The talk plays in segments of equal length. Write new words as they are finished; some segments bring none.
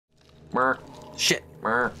Shit.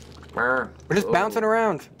 We're just bouncing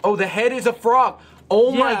around. Oh, the head is a frog.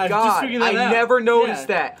 Oh my god. I never noticed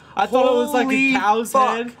that. I thought it was like a cow's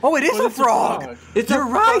head. Oh, it is a frog. You're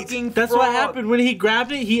right. That's what happened. When he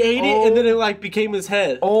grabbed it, he ate it, and then it like became his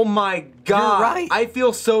head. Oh my god. You're right. I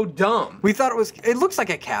feel so dumb. We thought it looks like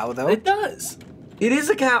a cow, though. It does. It is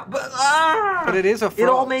a cow, but it is a frog. It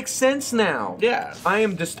all makes sense now. Yeah.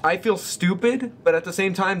 I feel stupid, but at the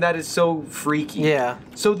same time, that is so freaky. Yeah.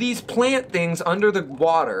 So these plant things under the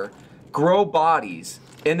water grow bodies,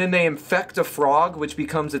 and then they infect a frog, which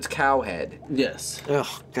becomes its cow head. Yes.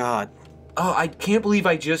 Oh, God. Oh, I can't believe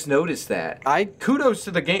I just noticed that. Kudos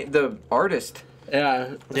to the artist.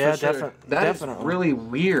 Yeah. Yeah, sure. Definitely. Is really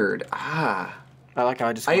weird. I like how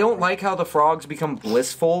I just. I don't like how the frogs become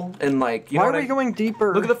blissful and like. Why are we going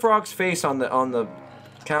deeper? Look at the frog's face on the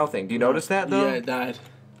cow thing. Do you notice that though? Yeah, it died.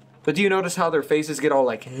 But do you notice how their faces get all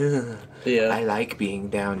like? Yeah. I like being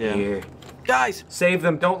down here. Guys, save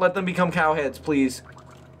them! Don't let them become cow heads, please.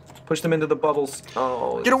 Push them into the bubbles.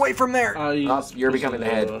 Oh. Get away from there! You're becoming the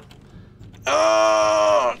head.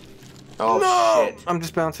 Oh no! Shit! I'm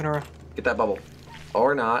just bouncing around. Get that bubble,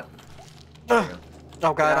 or not. Oh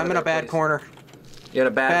god, I'm in a bad corner. You're in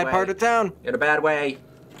a bad way. part of town. You're in a bad way.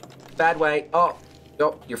 Bad way. Oh,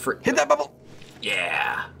 you're free. Hit that bubble.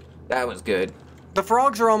 Yeah, that was good. The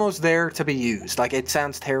frogs are almost there to be used. Like, it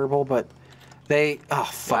sounds terrible, but they... Oh,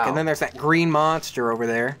 fuck. Wow. And then there's that green monster over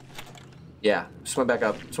there. Yeah, swim back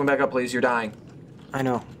up. Swim back up, please. You're dying. I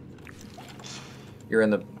know. You're in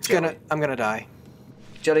the jelly. I'm gonna die.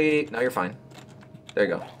 Jelly. No, you're fine. There you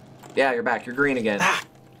go. Yeah, you're back. You're green again.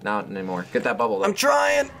 Not anymore. Get that bubble, though. I'm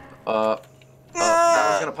trying. That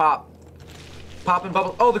was gonna pop. Pop and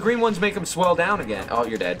bubble. Oh, the green ones make them swell down again. Oh,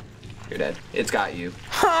 you're dead. You're dead. It's got you.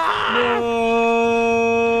 No.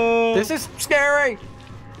 This is scary.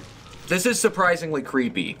 This is surprisingly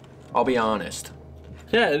creepy. I'll be honest.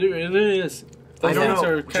 Yeah, it is. I don't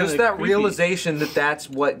know. Just that realization that that's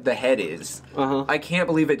what the head is. I can't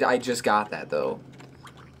believe it. I just got that though.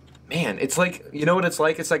 Man, it's like, you know what it's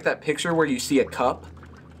like? It's like that picture where you see a cup,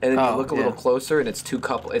 and then you look a little closer, and it's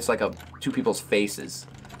it's like two people's faces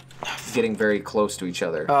getting very close to each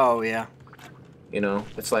other. Oh yeah. You know,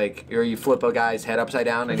 it's like, or you flip a guy's head upside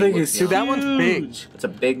down, and that one's big. It's a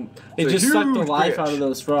big. It just sucked the life out of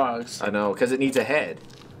those frogs. I know, because it needs a head.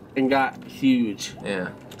 And got huge. Yeah.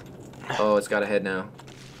 Oh, it's got a head now.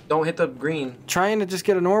 Don't hit the green. Trying to just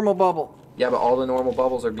get a normal bubble. Yeah, but all the normal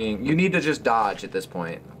bubbles are being... You need to just dodge at this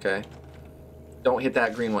point, okay? Don't hit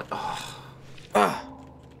that green one. Oh.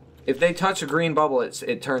 If they touch a green bubble,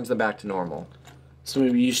 it turns them back to normal. So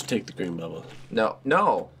maybe you should take the green bubble.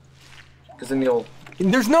 No. Because then you'll...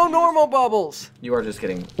 There's no normal bubbles. You are just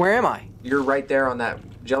getting... Where am I? You're right there on that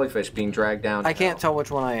jellyfish being dragged down. I can't tell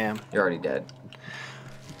which one I am. You're already dead.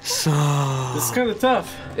 So... This is kind of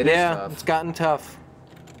tough. It is tough. It's gotten tough.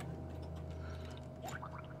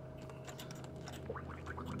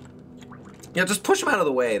 Yeah, just push them out of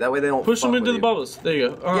the way. That way they don't push them into the bubbles. There you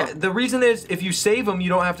go. Yeah, the reason is if you save them, you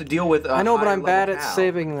don't have to deal with I know, but I'm bad at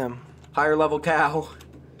saving them. Higher level cow.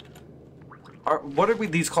 What are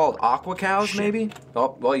these called? Aqua cows, maybe?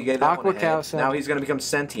 Oh, well, you gave that aqua one a head. cow. Now he's going to become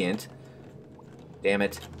sentient. Damn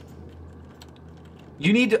it.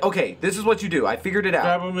 You need to... Okay, this is what you do. I figured it out.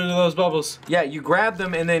 Grab them into those bubbles. Yeah, you grab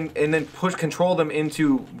them and then control them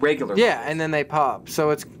into regular bubbles. And then they pop. So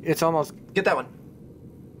it's almost... Get that one.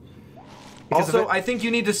 Also, I think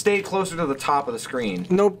you need to stay closer to the top of the screen.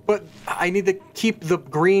 No, but I need to keep the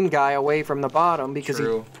green guy away from the bottom because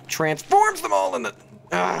he transforms them all in the...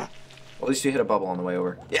 Well, at least you hit a bubble on the way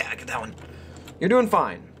over. Yeah, get that one. You're doing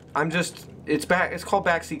fine. I'm just... It's called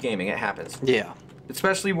backseat gaming. It happens. Yeah.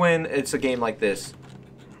 Especially when it's a game like this.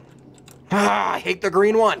 I hate the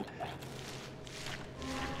green one.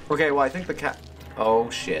 Okay, well, I think the cat... Oh,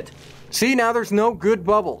 shit. See, now there's no good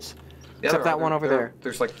bubbles. Except that one over there.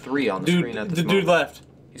 There's like 3 on the screen at this moment. The dude left.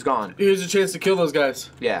 He's gone. Here's a chance to kill those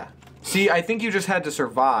guys. Yeah. See, I think you just had to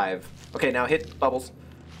survive. Okay, now hit bubbles.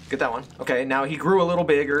 Get that one. Okay, now he grew a little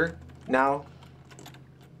bigger. Now...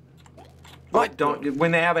 What?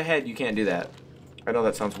 When they have a head, you can't do that. I know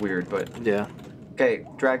that sounds weird, but... Yeah. Okay,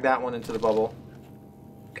 drag that one into the bubble.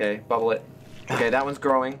 Okay, bubble it. Okay, that one's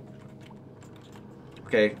growing.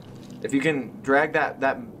 Okay, if you can drag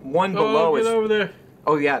that one below get over there.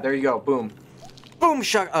 Oh yeah, there you go. Boom. Boom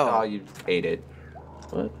shot. Oh, you ate it.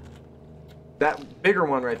 What? That bigger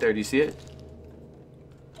one right there. Do you see it?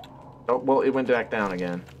 Oh well, it went back down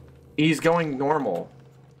again. He's going normal.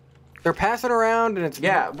 They're passing around and it's...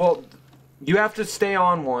 Yeah, well, you have to stay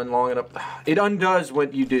on one long enough. It undoes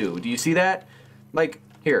what you do. Do you see that? Like,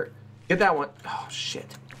 here. Get that one. Oh,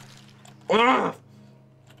 shit. Ugh.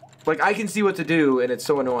 Like, I can see what to do, and it's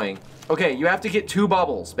so annoying. Okay, you have to get 2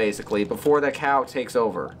 bubbles, basically, before the cow takes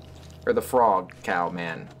over. Or the frog cow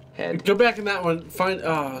man head. Go back in that one. Find...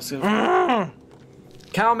 Oh,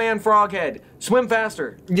 Cow man frog head. Swim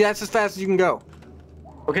faster. Yeah, that's as fast as you can go.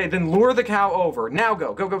 Okay, then lure the cow over. Now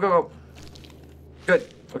go. Go, go, go, go.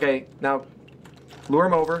 Good. Okay, now lure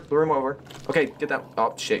him over. Lure him over. Okay, get that.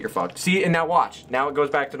 Oh, shit, you're fucked. See, and now watch. Now it goes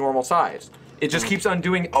back to normal size. It just keeps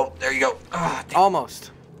undoing. Oh, there you go. Ah,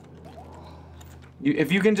 almost.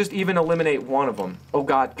 If you can just even eliminate one of them. Oh,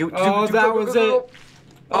 God. Oh, that was it.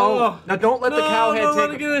 Oh, now don't let the cow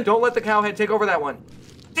head take. Don't let the cow head take over that one.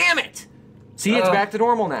 Damn it! See, it's back to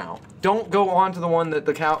normal now. Don't go on to the one that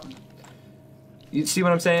the cow... You see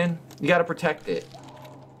what I'm saying? You gotta protect it.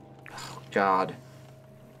 Oh, God.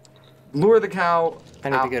 Lure the cow I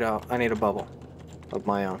need to get out. I need a bubble of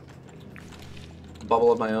my own.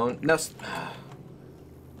 Bubble of my own? No.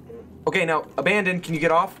 Okay, now, abandon. Can you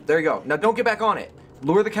get off? There you go. Now, don't get back on it.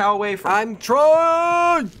 Lure the cow away from I'm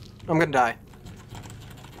trying! I'm gonna die.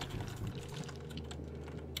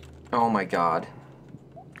 Oh, my God.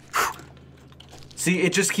 See,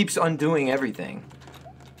 it just keeps undoing everything.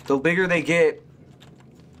 The bigger they get...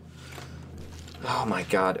 Oh my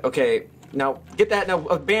God. Okay, now get that. Now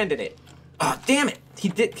abandon it. Oh, damn it. He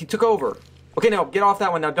took over. Okay, now get off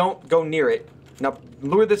that one. Now don't go near it. Now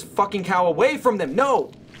lure this fucking cow away from them.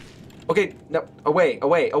 No. Okay, no. Away,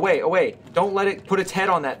 away, away, away. Don't let it put its head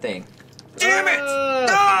on that thing. Damn it.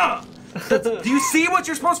 Ah! Do you see what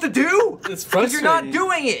you're supposed to do? It's frustrating. You're not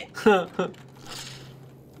doing it.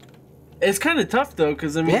 It's kind of tough though,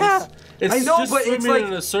 because I mean, yeah. it's I know, just but it's swimming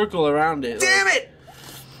like in a circle around it. Damn it!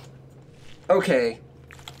 Okay.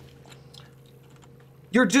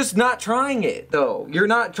 You're just not trying it, though. You're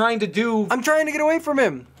not trying to do... I'm trying to get away from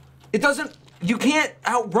him. It doesn't... You can't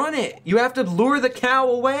outrun it. You have to lure the cow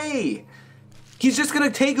away. He's just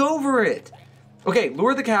gonna take over it. Okay,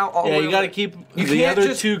 lure the cow all the way you gotta keep the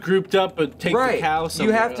other two grouped up, but take the cow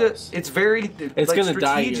somewhere else. It's very It's gonna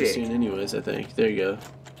die here soon anyways, I think. There you go.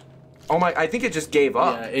 Oh my... I think it just gave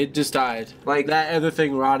up. Yeah, it just died. Like... That other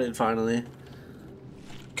thing rotted finally.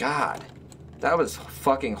 God. That was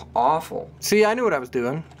fucking awful. See, I knew what I was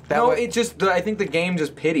doing. It just... I think the game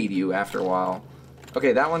just pitied you after a while.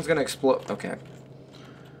 Okay, that one's gonna explode. Okay.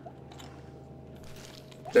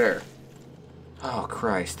 There. Oh,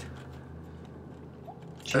 Christ.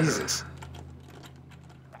 Jesus.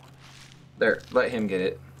 There, let him get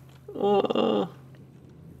it. Well,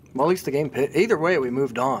 at least the game either way, we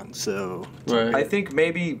moved on, so... Right. I think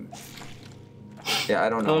maybe... Yeah, I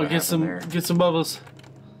don't know what happened there. Get some bubbles.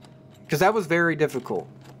 Because that was very difficult.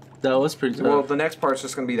 That was pretty tough. Well, the next part's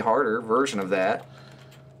just going to be the harder version of that.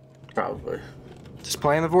 Probably. Just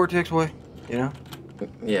playing the Vortex way, you know?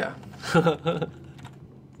 Yeah.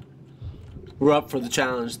 We're up for the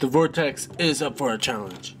challenge. The Vortex is up for a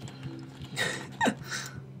challenge.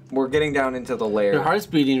 We're getting down into the lair. Your heart's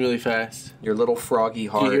beating really fast. Your little froggy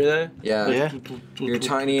heart. Do you hear that? Yeah. Yeah. Your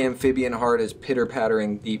tiny amphibian heart is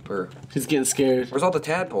pitter-pattering deeper. He's getting scared. Where's all the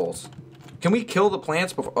tadpoles? Can we kill the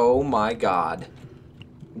plants before... Oh my God.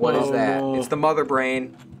 What is that? No. It's the mother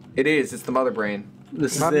brain. It is. It's the mother brain.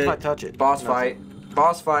 This Not is if I it. touch it. Boss Nothing. fight.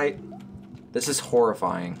 Boss fight. This is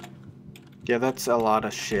horrifying. Yeah, that's a lot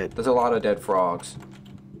of shit. There's a lot of dead frogs.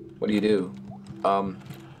 What do you do?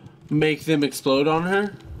 Make them explode on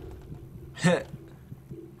her?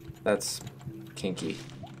 That's kinky.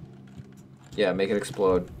 Yeah, make it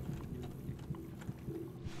explode.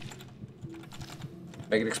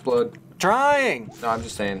 Make it explode. Trying! No, I'm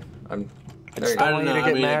just saying. There you just go. I don't know. want you to I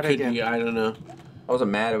get mean, mad it could again. be. I don't know. I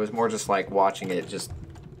wasn't mad. It was more just like watching it just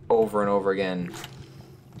over and over again.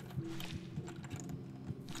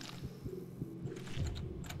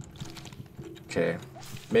 Okay.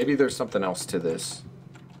 Maybe there's something else to this.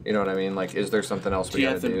 You know what I mean? Like, is there something else we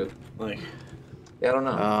gotta do? Like, Yeah, I don't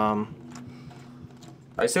know.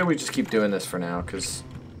 I say we just keep doing this for now, because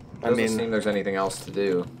it doesn't seem there's anything else to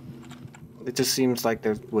do. It just seems like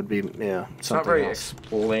there would be, yeah, It's not something very else.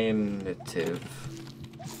 explanative.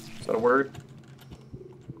 Is that a word?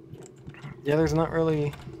 Yeah, there's not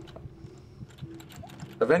really...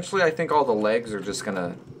 Eventually, I think all the legs are just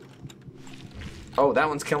gonna... Oh, that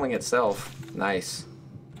one's killing itself. Nice.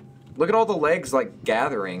 Look at all the legs, like,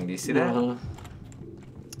 gathering. Do you see that?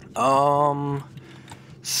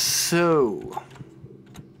 So...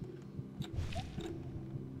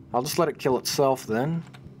 I'll just let it kill itself then.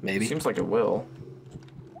 Maybe. Seems like it will.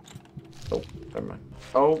 Oh, never mind.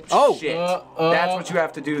 Oh, Oh! shit. That's what you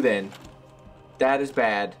have to do then. That is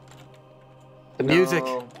bad. The music.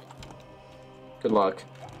 No. Good luck.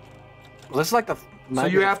 Well, this is like the... So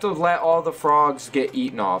you have to let all the frogs get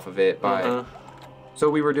eaten off of it by... So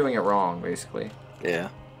we were doing it wrong, basically. Yeah.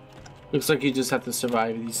 Looks like you just have to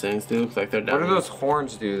survive these things. They look like they're dying. What do those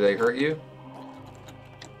horns do? They hurt you?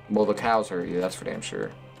 Well, the cows hurt you. That's for damn sure.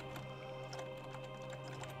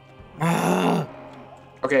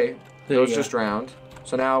 Okay, those just drowned.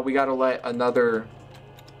 So now we gotta let another...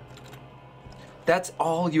 That's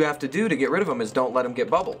all you have to do to get rid of them is don't let them get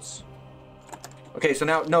bubbles. Okay, so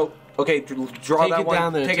now, no. Okay, draw that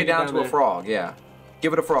one. Take it down to a frog, yeah.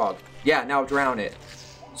 Give it a frog. Yeah, now drown it.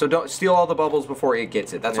 So don't steal all the bubbles before it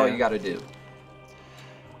gets it. That's all you gotta do.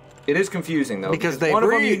 It is confusing though. Because one of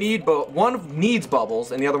them you need, one needs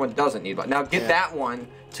bubbles and the other one doesn't need bubbles. Now get that one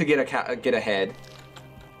to get a head.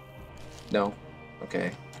 No.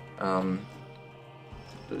 Okay.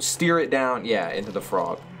 Steer it down, yeah, into the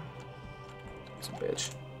frog. It's a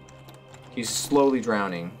bitch. He's slowly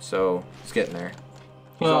drowning, so he's getting there.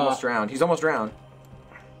 He's almost drowned. He's almost drowned.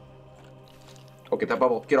 Oh, get that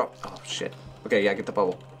bubble. Get off. Oh, shit. Okay, yeah, get the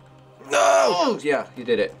bubble. No! Oh, yeah, you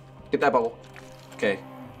did it. Get that bubble. Okay.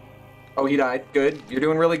 Oh, he died. Good. You're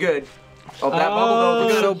doing really good. Oh, that bubble, though.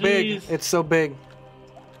 It's so big. It's so big.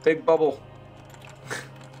 Big bubble.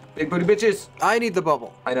 Big booty bitches. I need the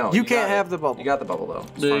bubble. I know. You can't have the bubble. You got the bubble, though.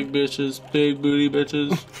 It's big bitches. Big booty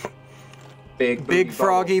bitches. Big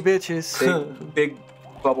froggy bitches. Big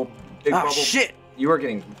bubble. Big bubble. Shit. You are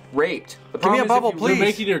getting raped. Give me a bubble, please. You're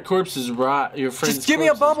making your corpses rot. Your friends. Just give me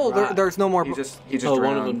a bubble. There's no more. He just drowned.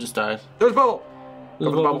 One of them just died. There's a bubble. Get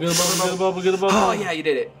a bubble. Get a bubble. Get a bubble. Oh yeah, you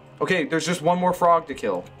did it. Okay, there's just one more frog to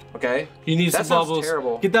kill. Okay. You need some bubbles.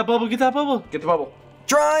 Terrible. Get that bubble. Get that bubble. Get the bubble.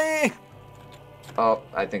 Trying. Oh,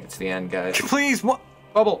 I think it's the end, guys. Please, what?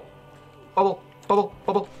 Bubble. Bubble. Bubble.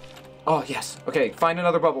 Bubble. Oh yes. Okay, find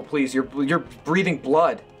another bubble, please. You're breathing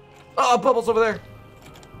blood. Oh, bubbles over there.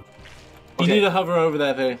 You need to hover over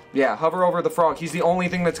that thing. Yeah, hover over the frog. He's the only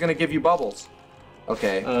thing that's gonna give you bubbles.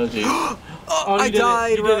 Okay. Oh, geez. I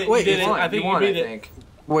died. Wait, you won. I think you won. I think.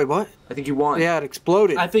 Wait, what? I think you won. Yeah, it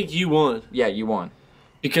exploded. I think you won. Yeah, you won.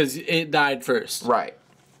 Because it died first. Right.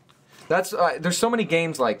 That's there's so many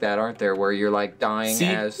games like that, aren't there, where you're like dying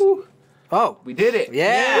as. Oh, we did it.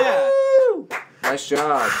 Yeah. Woo! Nice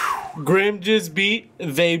job. Grimm just beat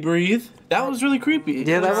They Breathe. That was really creepy.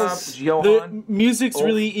 Yeah, that was. The music's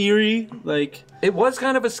really eerie. Like it was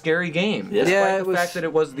kind of a scary game. Yeah, it was. The fact that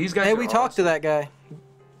it was these guys. Hey, we talked to that guy.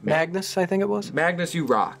 Magnus, I think it was. Magnus, you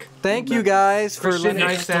rock. Thank you guys for listening.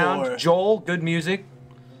 Nice sound. Joel, good music.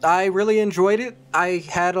 I really enjoyed it. I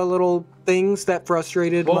had a little things that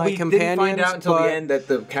frustrated my companions. We didn't find out until the end that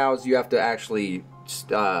the cows you have to actually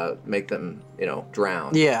make them,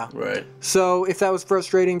 drown. Yeah. Right. So if that was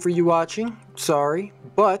frustrating for you watching, sorry,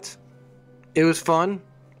 but it was fun.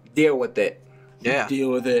 Deal with it. Yeah. Deal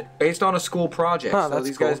with it. Based on a school project. Huh, so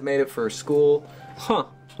these guys made it for school. Huh.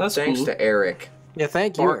 That's Thanks cool. to Eric. Yeah,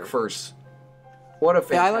 thank you. Bark first. What a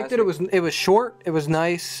fantastic... Yeah, I liked it. It was short. It was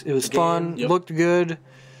nice. It was fun. Yep. Looked good.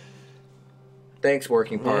 Thanks,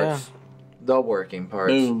 Working Parts. Yeah. The Working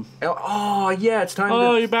Parts. Boom. Oh, yeah, it's time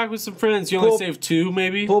you're back with some friends. You only saved 2,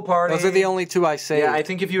 maybe? Pool party. Those are the only 2 I saved. Yeah, I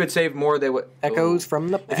think if you had saved more, they would... Echoes from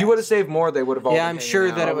the past. If you would have saved more, they would have all Yeah, I'm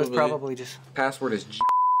sure that it was probably just... Password is...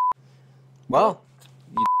 Well.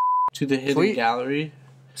 To the hidden gallery.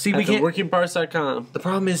 See, we can't... workingparts.com. The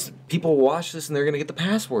problem is people watch this and they're going to get the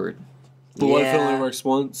password. But what if it only works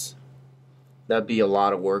once? That'd be a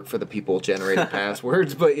lot of work for the people generating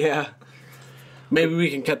passwords, but yeah. Maybe we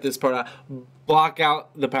can cut this part out. Block out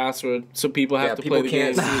the password so people have to play the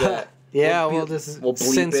game. See that. Yeah, we'll just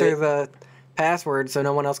censor the password so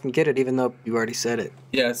no one else can get it, even though you already said it.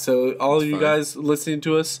 Yeah, so all of you guys listening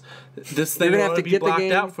to us, this thing will have to be blocked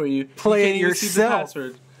out for you. Play you it can't even see the yourself.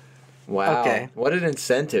 password. Wow. Okay. What an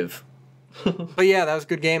incentive. But yeah, that was a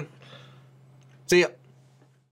good game. See ya.